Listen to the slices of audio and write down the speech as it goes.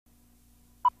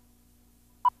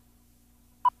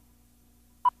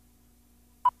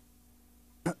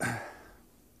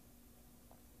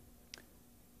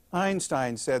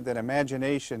Einstein said that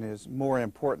imagination is more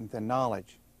important than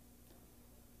knowledge.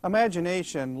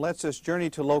 Imagination lets us journey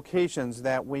to locations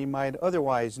that we might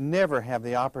otherwise never have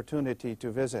the opportunity to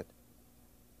visit.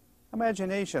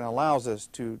 Imagination allows us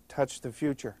to touch the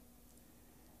future.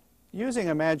 Using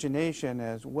imagination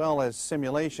as well as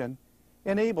simulation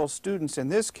enables students in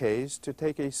this case to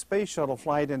take a space shuttle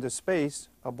flight into space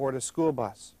aboard a school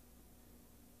bus.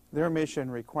 Their mission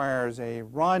requires a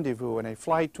rendezvous and a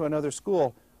flight to another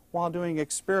school while doing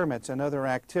experiments and other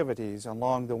activities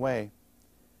along the way.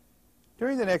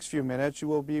 During the next few minutes, you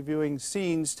will be viewing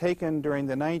scenes taken during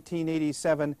the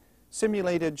 1987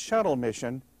 simulated shuttle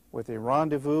mission with a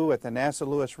rendezvous at the NASA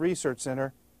Lewis Research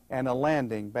Center and a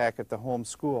landing back at the home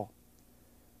school.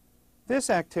 This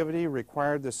activity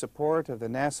required the support of the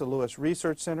NASA Lewis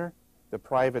Research Center, the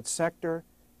private sector,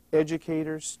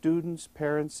 educators, students,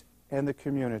 parents, and the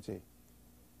community.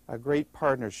 A great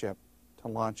partnership to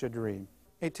launch a dream.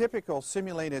 A typical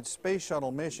simulated space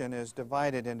shuttle mission is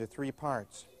divided into three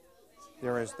parts.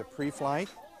 There is the pre-flight,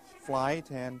 flight,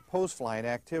 and post-flight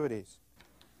activities.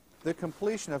 The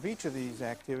completion of each of these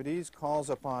activities calls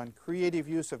upon creative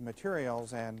use of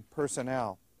materials and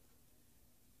personnel.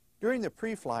 During the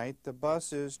pre-flight, the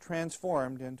bus is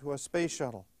transformed into a space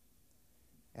shuttle.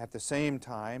 At the same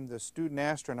time, the student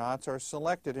astronauts are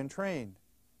selected and trained.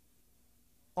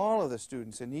 All of the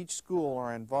students in each school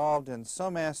are involved in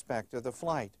some aspect of the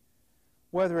flight,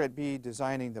 whether it be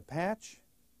designing the patch,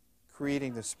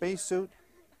 creating the spacesuit,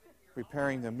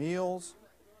 preparing the meals,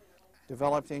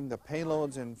 developing the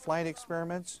payloads and flight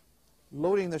experiments,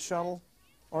 loading the shuttle,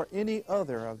 or any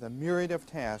other of the myriad of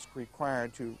tasks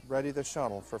required to ready the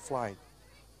shuttle for flight.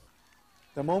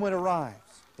 The moment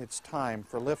arrives, it's time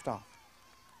for liftoff.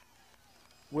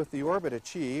 With the orbit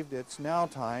achieved, it's now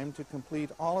time to complete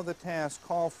all of the tasks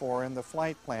called for in the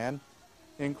flight plan,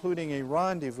 including a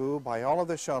rendezvous by all of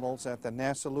the shuttles at the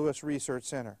NASA Lewis Research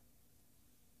Center.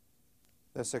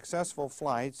 The successful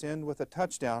flights end with a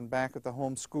touchdown back at the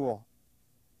home school.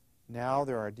 Now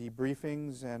there are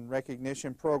debriefings and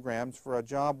recognition programs for a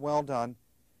job well done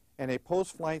and a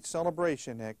post-flight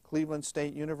celebration at Cleveland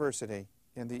State University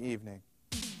in the evening.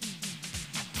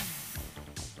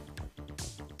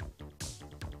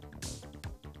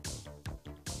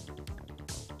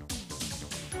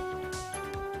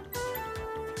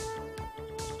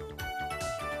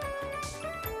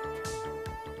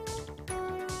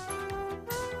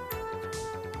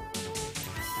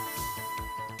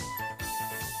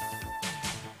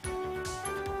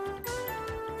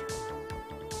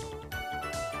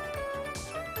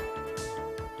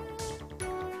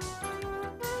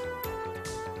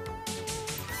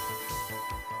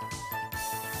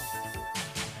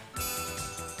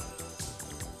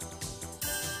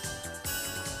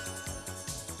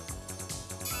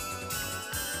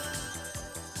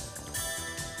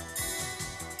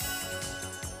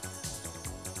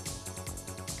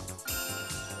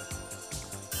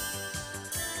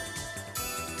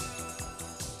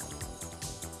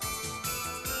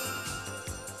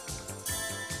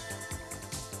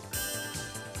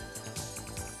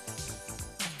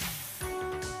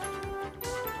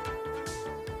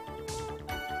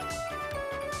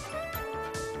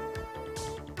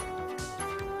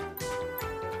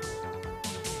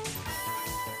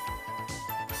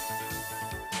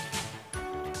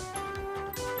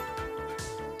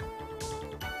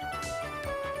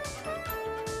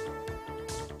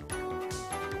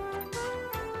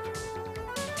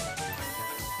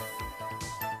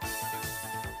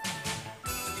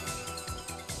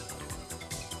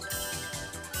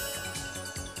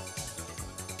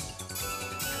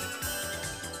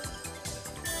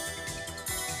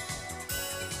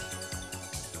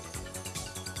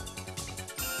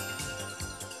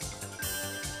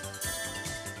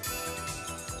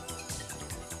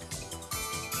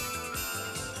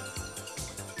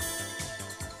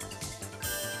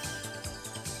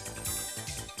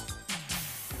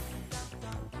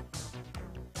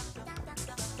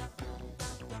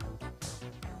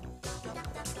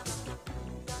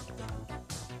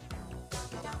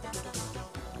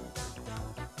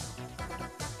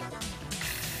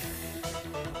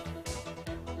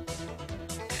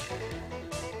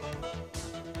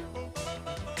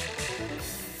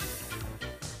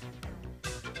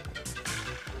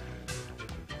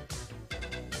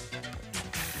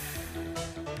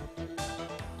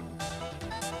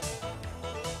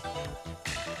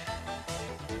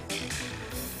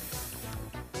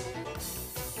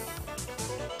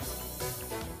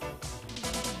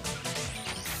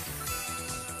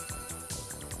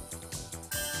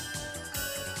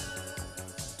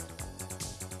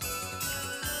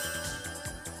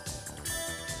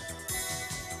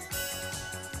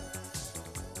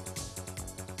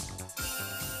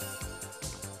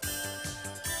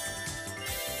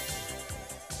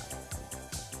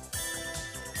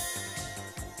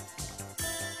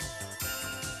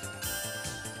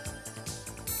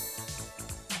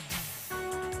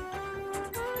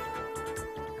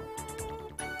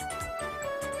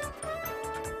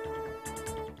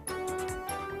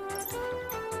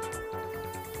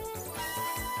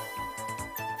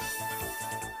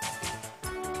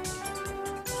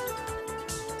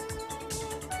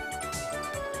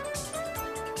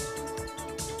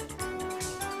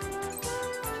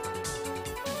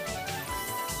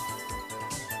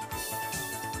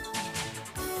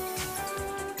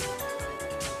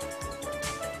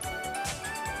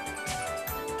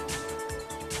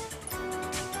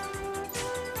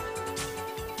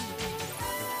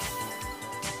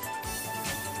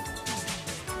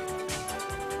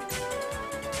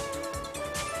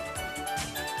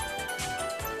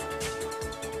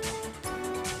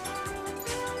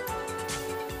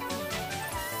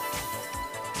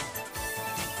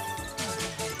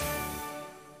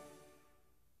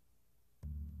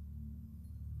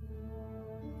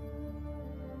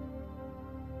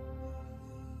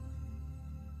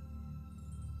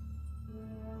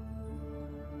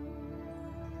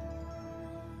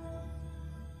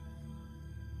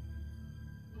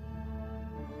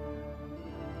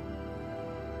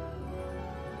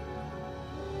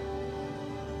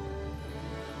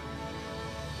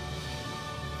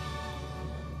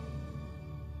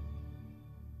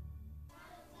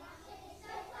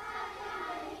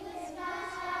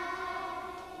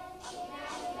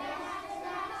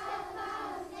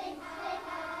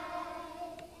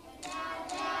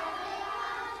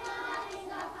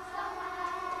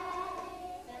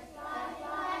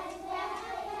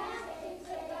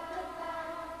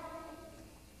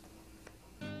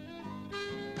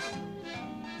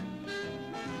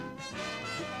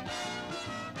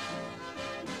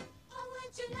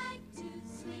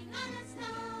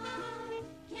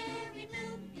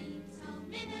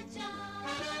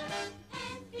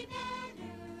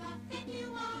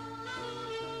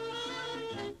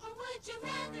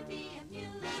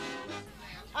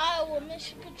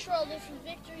 Mission Control, this is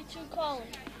Victory 2 calling.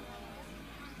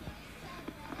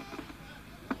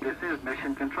 This is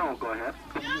Mission Control. Go ahead.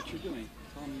 Tell them what you're doing.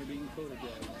 Tell them you're being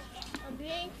photographed. I'm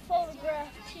being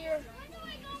photographed here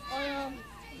on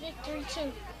Victory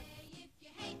 2.